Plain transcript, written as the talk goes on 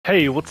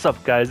Hey, what's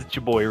up guys? It's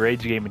your boy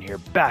Rage Gaming here,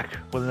 back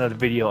with another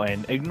video,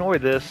 and ignore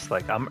this,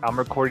 like I'm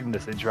recording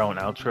this intro and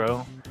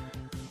outro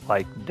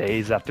like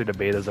days after the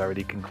beta's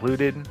already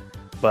concluded,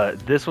 but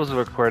this was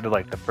recorded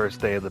like the first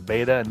day of the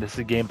beta, and this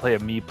is gameplay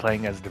of me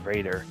playing as the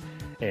Raider,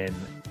 and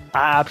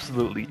I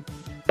absolutely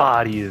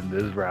bodied in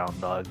this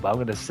round, dog, but I'm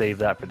gonna save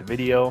that for the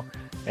video.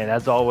 And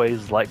as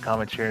always, like,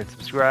 comment, share, and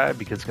subscribe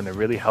because it's gonna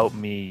really help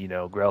me,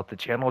 grow out the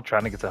channel,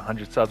 trying to get to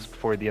 100 subs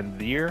before the end of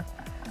the year.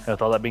 And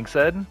with all that being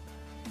said,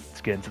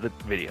 let's get into the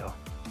video.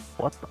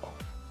 What the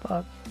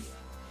fuck?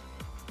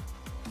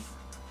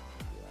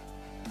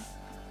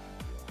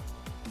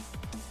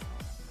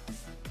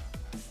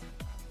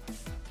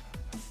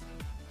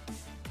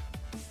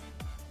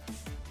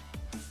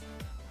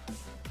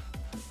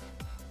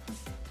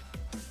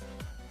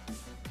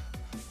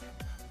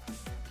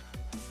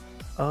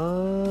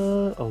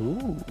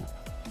 Oh.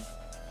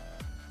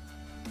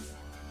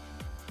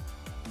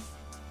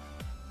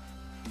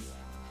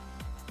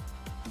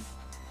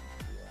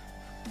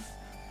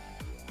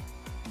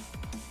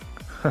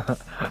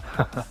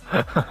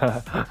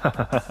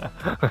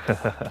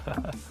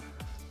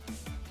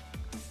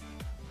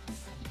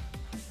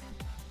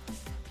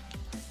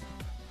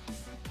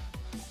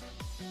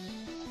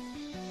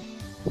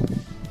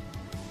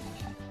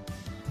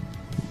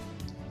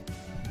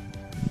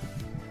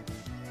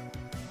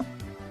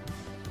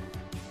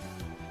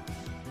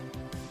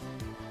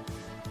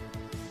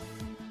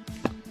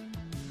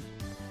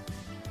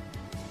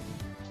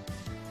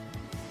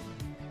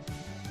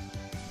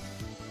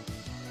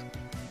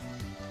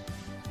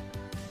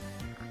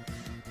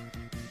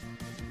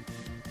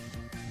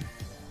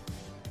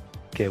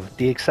 Okay, with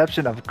the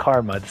exception of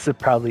Karma, this is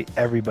probably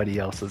everybody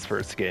else's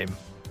first game.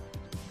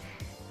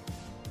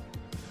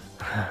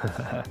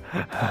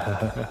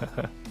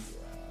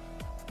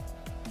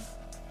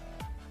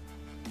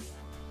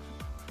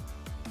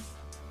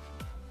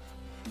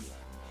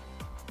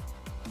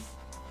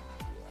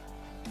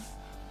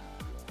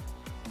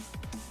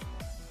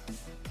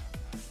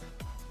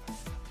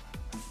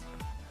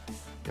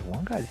 The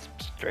one guy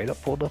just straight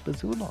up pulled up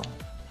his Oolong. Found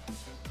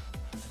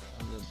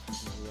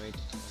a way to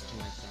talk to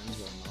my friends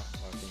while not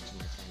talking to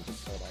my friends.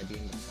 It's called ID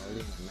in the party,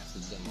 and I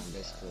message them on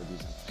Discord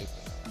using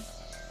typing.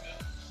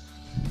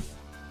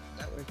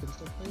 That way I can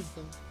still play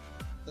them,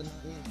 but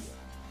not me.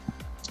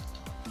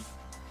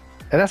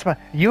 And that's my.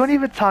 You don't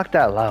even talk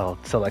that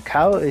loud. So like,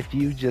 how if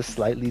you just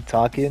slightly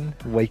talking,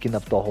 waking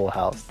up the whole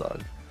house,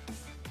 dog?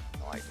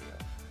 No idea.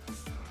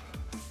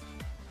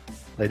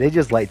 Like they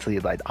just light till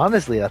you light.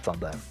 Honestly, that's on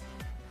them.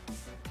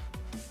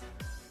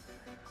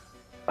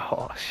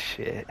 Oh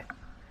shit.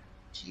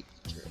 Cheap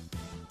trip.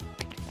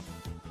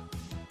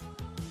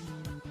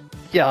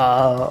 Yeah.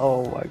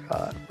 Oh my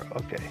god, bro.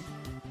 Okay.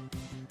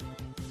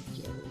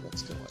 Yo,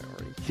 let's go. I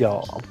already.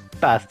 Yo, I'm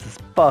fast as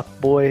fuck,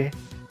 boy.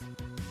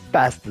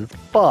 Fast as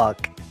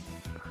fuck.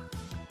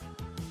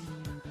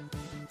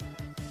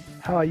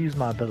 How I use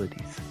my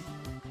abilities?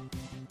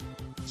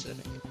 Setting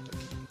it the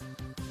key.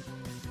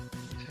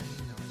 Okay,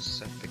 now I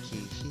set the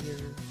key here.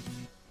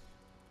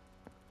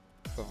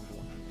 Found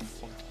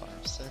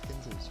 1.5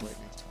 seconds. It was right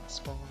next to my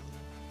spawn.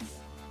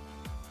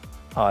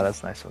 Oh,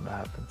 that's nice when that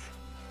happens.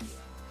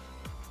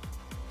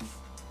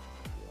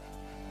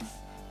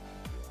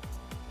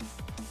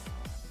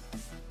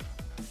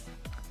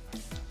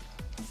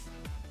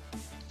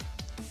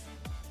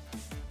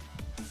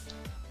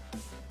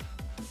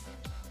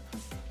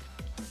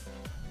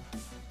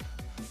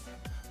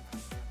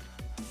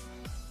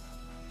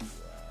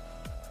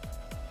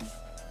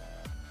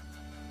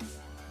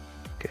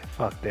 Okay,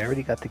 fuck, they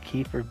already got the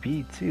key for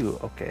B too.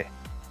 Okay.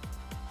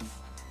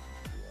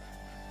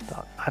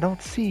 Dog, I don't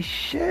see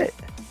shit.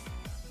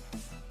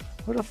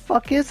 Where the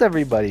fuck is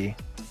everybody?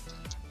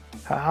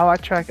 How I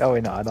track? Oh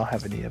wait, no, I don't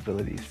have any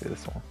abilities for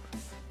this one.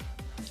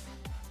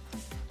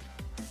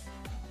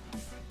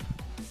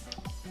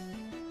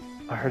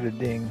 I heard a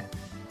ding.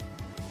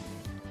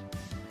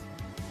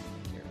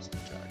 Here's the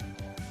dragon.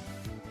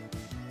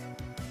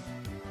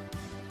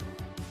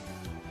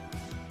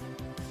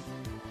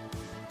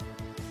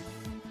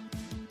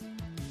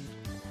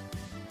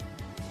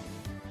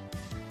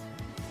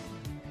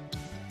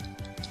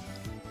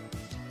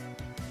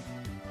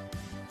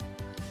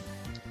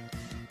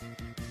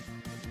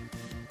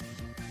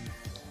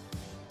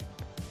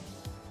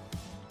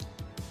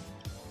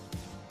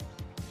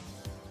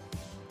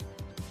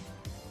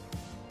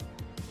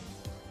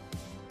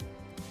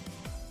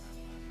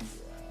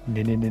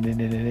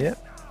 Yep.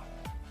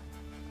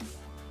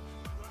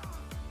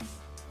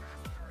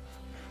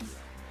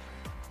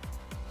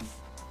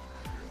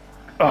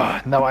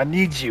 Oh, now I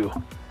need you.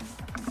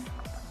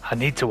 I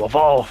need to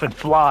evolve and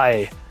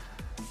fly.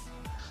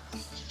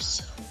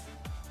 Yourself.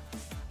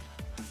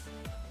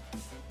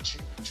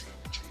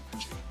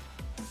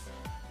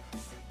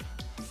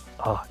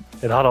 Oh,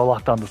 it auto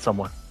locked onto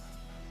someone.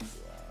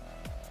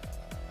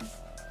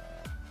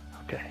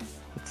 Okay,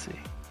 let's see.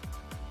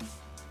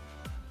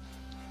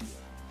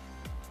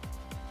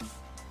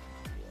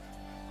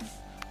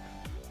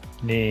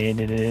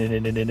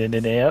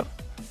 Yep.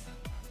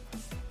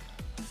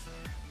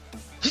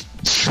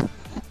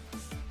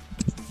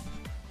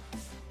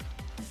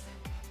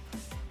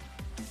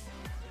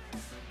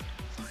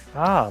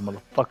 Ah,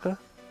 motherfucker.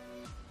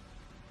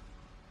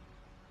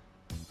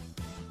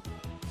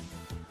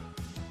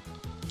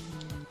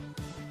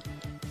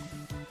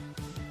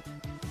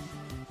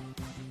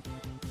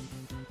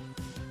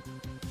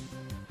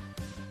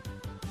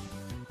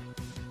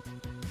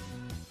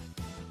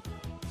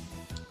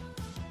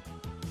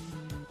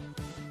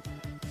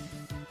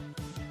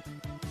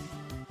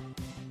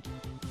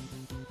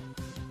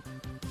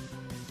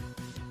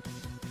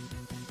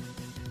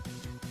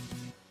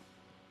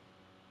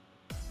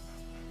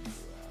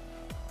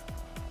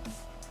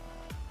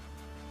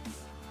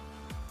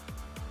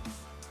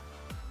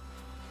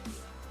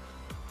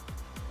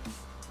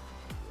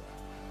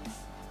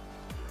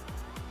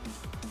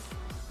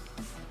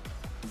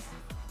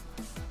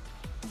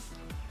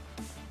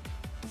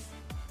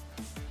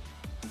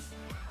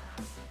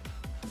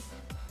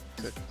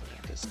 Good,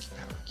 put this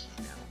power key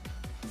now.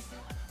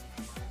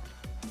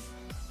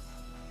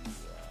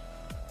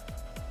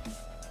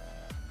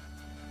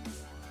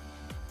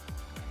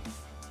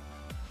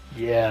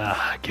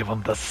 Yeah, give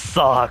him the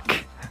suck.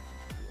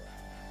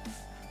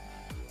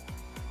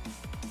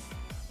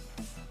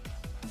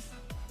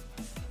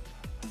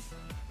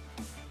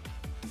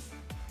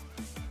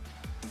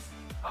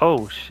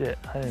 Oh shit,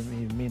 I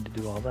didn't even mean to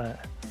do all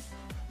that.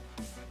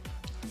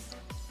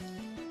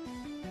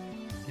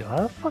 Yo,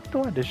 how the fuck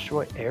do I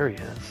destroy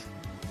areas?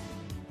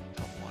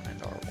 L1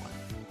 and R1.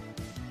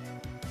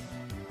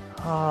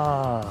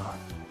 Ah.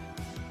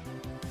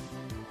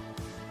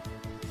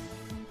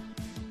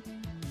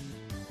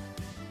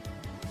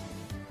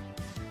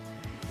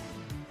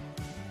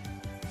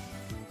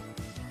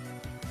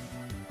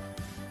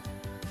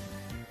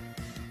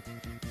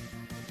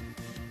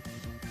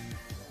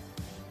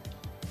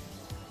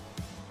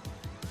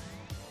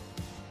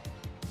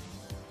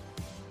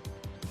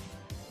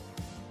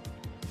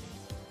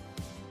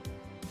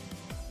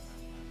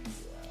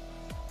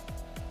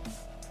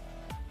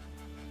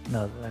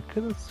 No, I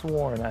could have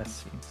sworn I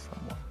seen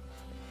someone.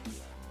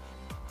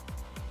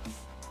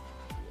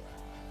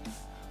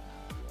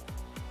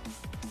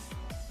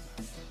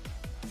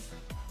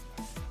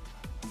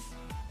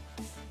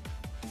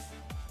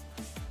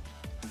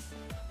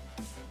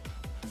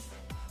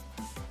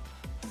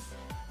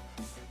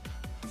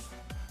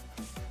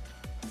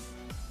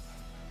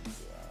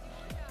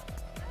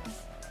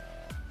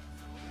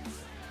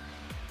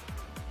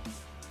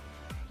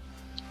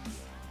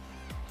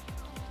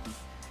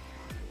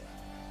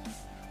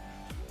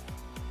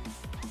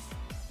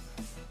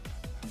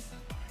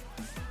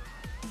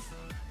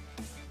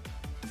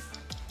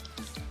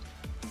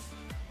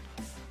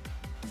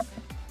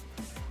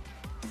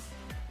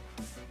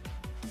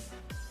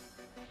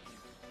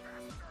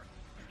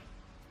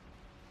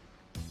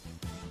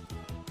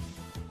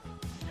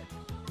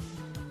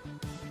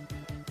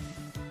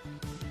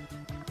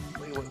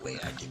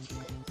 Wait, I give you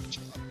a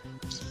job.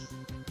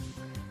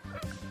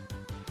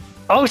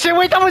 Oh shit,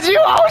 wait, that was you!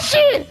 Oh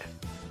shit!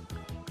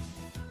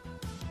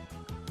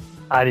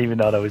 I didn't even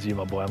know that was you,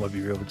 my boy. I'm gonna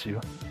be real with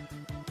you.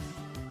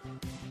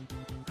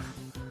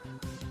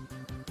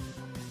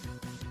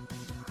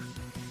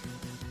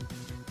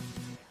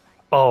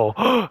 Oh,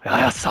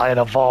 I saw it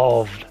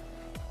evolved.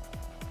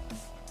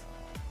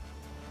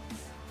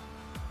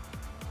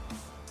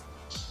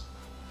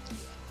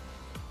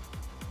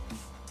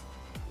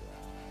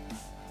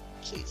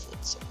 Please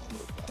let someone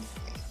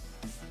revive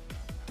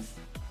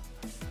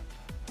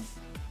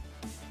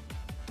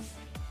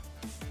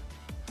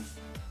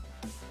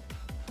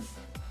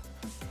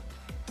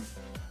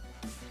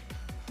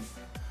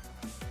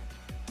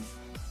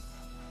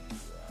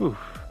me. Oof.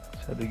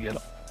 Just had to get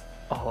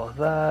all of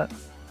that.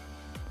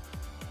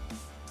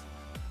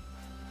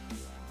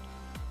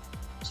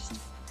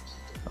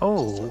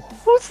 Oh,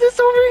 who's this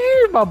over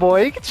here, my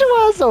boy? Get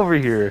your ass over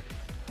here.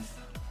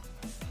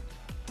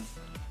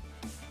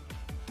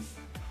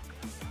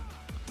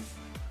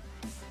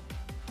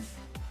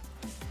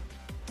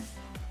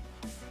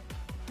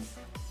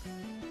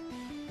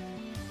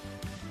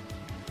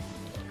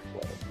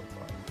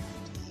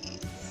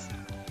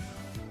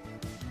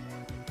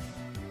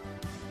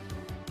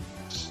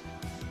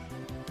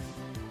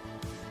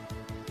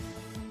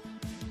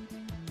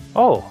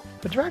 Oh,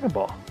 the Dragon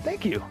Ball.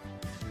 Thank you.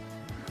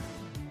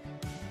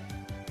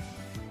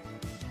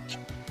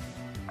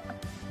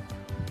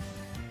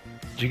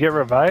 Did you get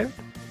revived?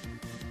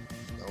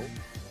 Nope.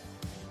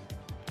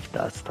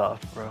 That's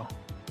tough, bro.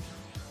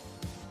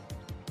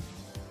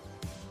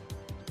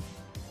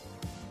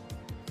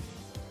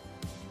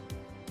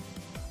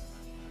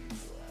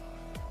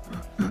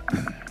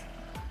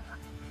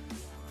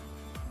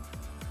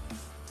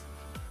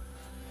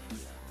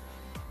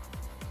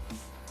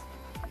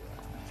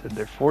 Said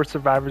there are 4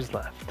 survivors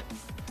left.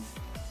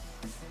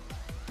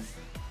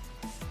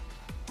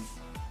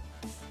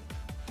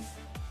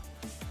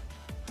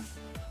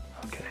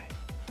 Okay.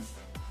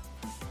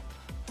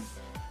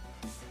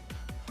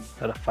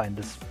 Gotta find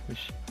this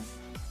machine.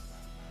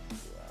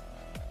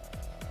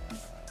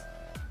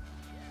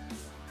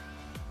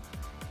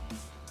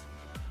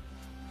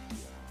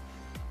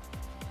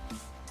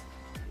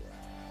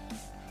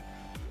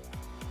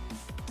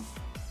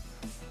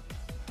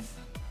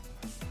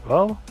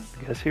 Well,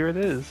 I guess here it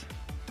is.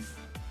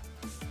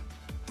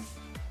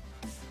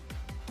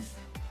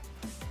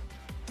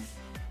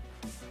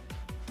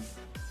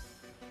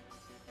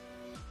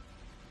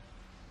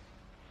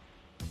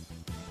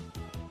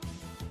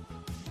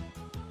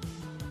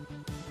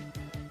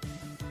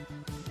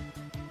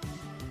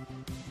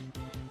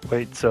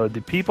 Wait, so do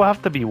people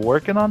have to be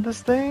working on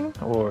this thing,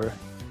 or?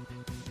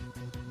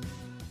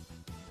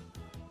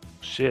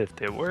 Shit, if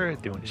they were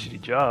doing a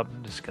shitty job,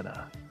 I'm just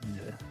gonna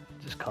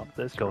just comp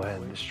this, go ahead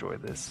and destroy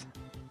this.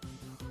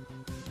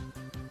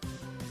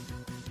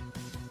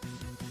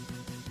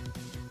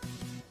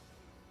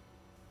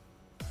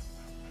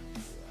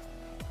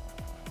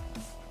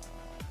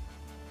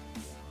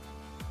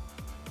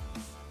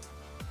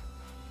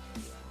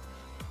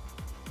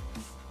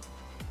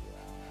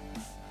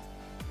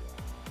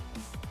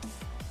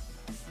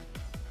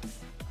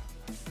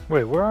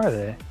 Wait, where are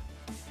they?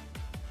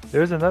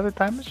 There's another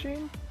time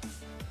machine?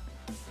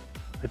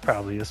 They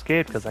probably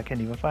escaped because I can't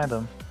even find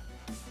them.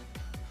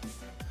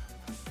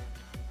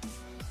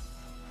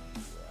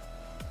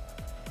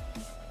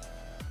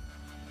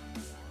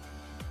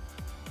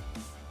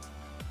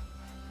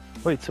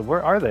 Wait, so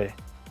where are they?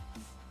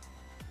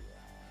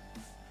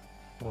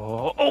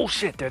 Whoa, oh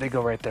shit, there they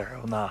go right there.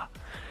 Oh nah.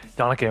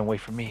 Y'all not getting away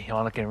from me.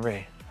 Y'all not getting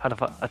Ray. How the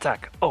fuck?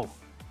 Attack. Oh,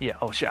 yeah,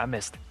 oh shit, I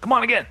missed. Come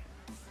on again.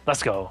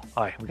 Let's go.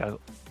 Alright, we gotta go.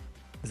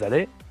 Is that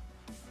it?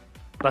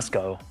 Let's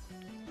go.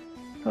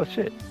 Oh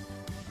shit.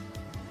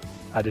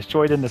 I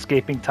destroyed an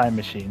escaping time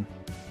machine.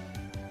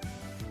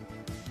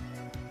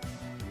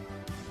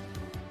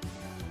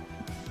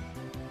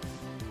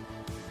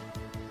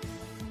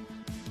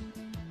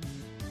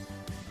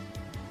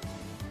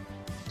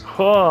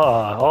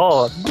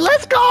 Oh,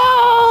 let's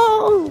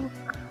go!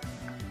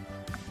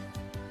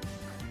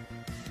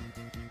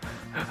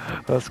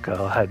 Let's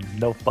go. I had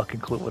no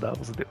fucking clue what I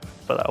was doing,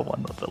 but I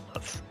won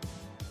nonetheless.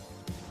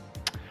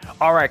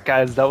 Alright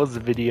guys, that was the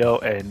video,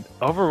 and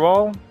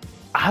overall,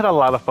 I had a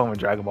lot of fun with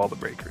Dragon Ball The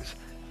Breakers.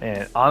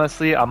 And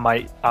honestly, I'm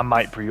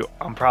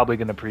probably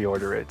gonna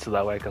pre-order it so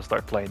that way I can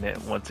start playing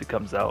it once it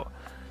comes out.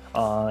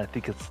 I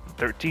think it's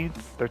 13th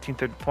or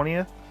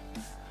 20th.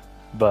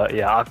 But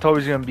yeah,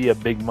 October's gonna be a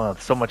big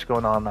month. So much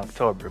going on in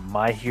October.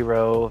 My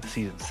Hero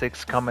Season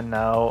 6 coming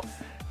out.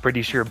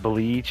 Pretty sure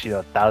Bleach,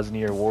 1,000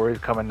 Year War is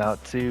coming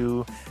out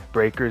too.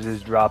 Breakers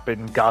is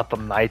dropping.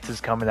 Gotham Knights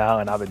is coming out,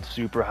 and I've been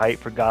super hyped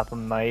for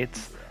Gotham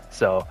Knights.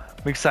 So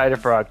I'm excited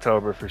for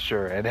October for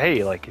sure. And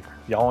hey, like if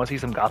y'all want to see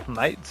some Gotham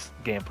Knights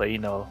gameplay,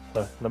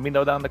 let me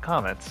know down in the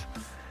comments.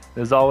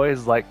 As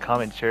always, like,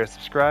 comment, share,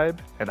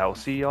 subscribe, and I will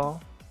see y'all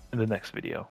in the next video.